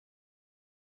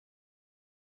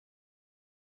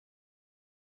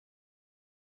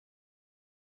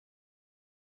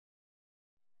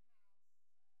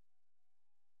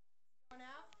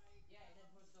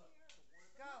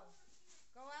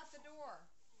out the door.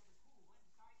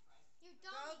 You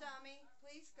dummy. Go, dummy.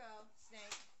 Please go,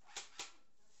 Snake.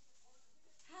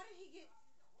 How did he get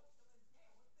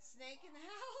Snake in the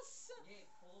house? Yeah,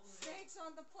 hold Snake's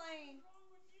on the plane.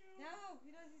 No,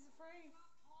 he doesn't. He's afraid.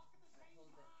 Right, hold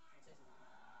it there. I'll say something.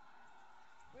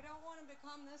 We don't want him to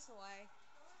come this way.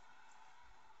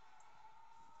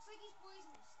 Looks like he's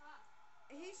poisonous. Stop.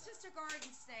 He's just a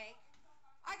garden snake.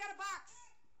 I got a box.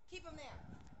 Keep him there.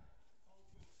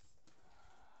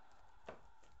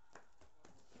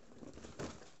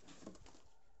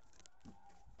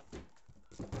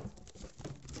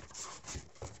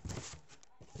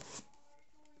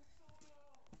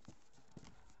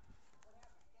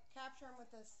 Capture him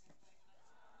with this.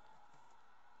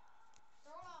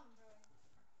 Throw it on him, bro.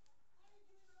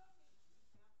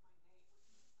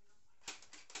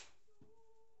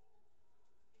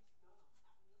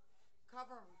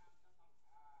 Cover him.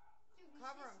 Dude,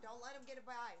 Cover him. Don't let him get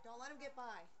by. Don't let him get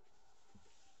by.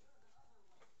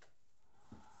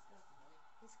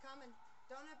 He's coming.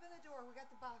 Don't open the door. We got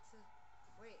the box.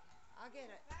 Wait, I'll get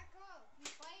it. Back up. He's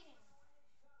fighting.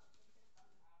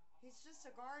 He's just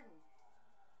a garden.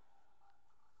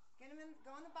 Get him in.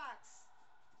 Go in the box.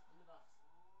 In the box.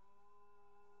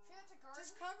 See, that's a garden.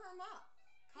 Just cover him up.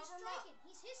 Cover He's him striking. up.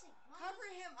 He's hissing. Mom, Cover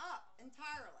him up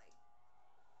entirely.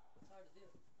 It's hard to do.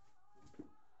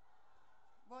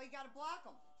 Well, you got to block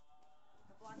him.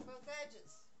 You block both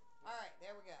edges. All right,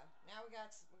 there we go. Now we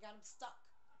got him stuck.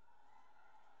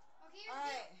 Okay, here All we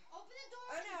right. go. Open the door.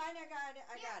 Oh no, I got it.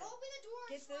 I Yeah, got it. open the door and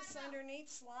Get slide this it out. underneath.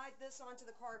 Slide this onto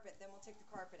the carpet. Then we'll take the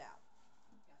carpet out.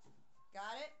 Gotcha.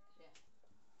 Got it? Yeah.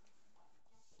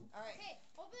 All right. Okay,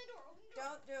 open the door. Open the door.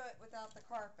 Don't do it without the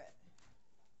carpet.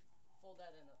 Fold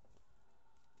that end up.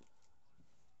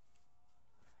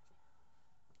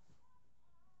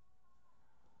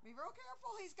 Be real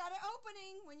careful. He's got an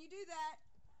opening when you do that.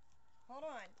 Hold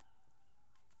on.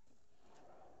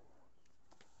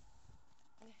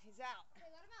 He's out. Okay,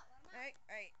 let him out. Let him out. All right,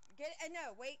 all right. Get it.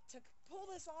 No, wait to pull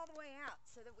this all the way out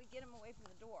so that we get him away from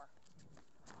the door.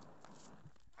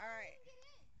 All right. Get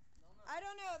in. No. I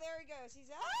don't know. There he goes. He's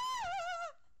out.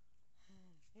 Ah!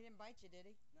 He didn't bite you, did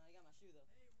he? No, I got my shoe though.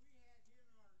 Hey, we had him he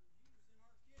was in our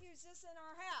kitchen. He was just in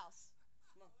our house.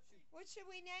 Come on, shoot. What should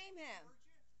we name him? Hurt you?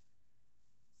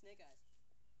 Snake eyes.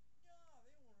 No,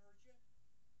 they won't hurt you.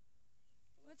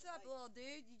 What's up, little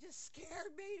dude? You just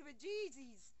scared me to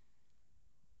bejeezies.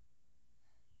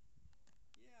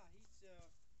 Yeah, he's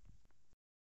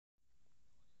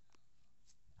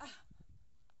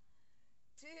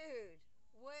Dude,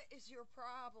 what is your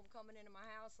problem coming into my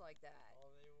house like that? Oh,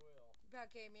 they will. You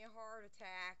about gave me a heart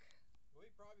attack. Well, he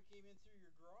probably came in through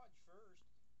your garage first.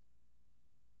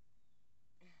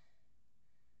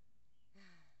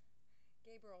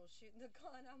 Gabriel was shooting the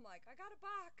gun. I'm like, I got a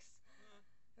box. Huh.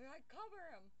 And I cover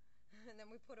him. And then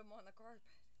we put him on the carpet.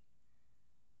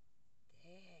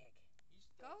 Dig. He's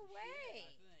Go starting to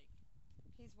away. shed, I think.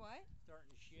 He's what? Starting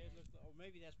to shed. Oh,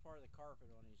 maybe that's part of the carpet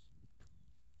on his.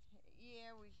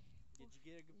 Yeah, Did you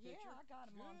get a good picture? Yeah, I got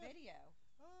him on Good. video.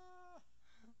 Ah.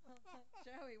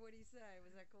 Joey, what do you say?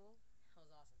 Was that cool? That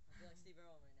was awesome. I feel like Steve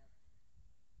Irwin right now.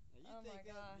 Now, you Oh my think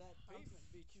gosh, that I'm pavement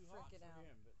would be too hot for freaking out.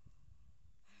 him, but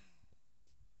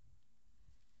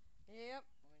Yep.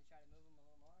 Want me to try to move him a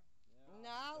little more? yeah.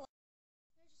 No.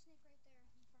 There's a snake right there in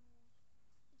front of you.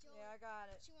 It's yours. Yeah, I got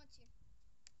it. She wants you.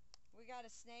 We got a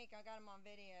snake. I got him on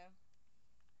video.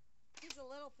 He's a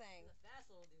little thing. He's a fast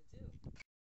little dude too.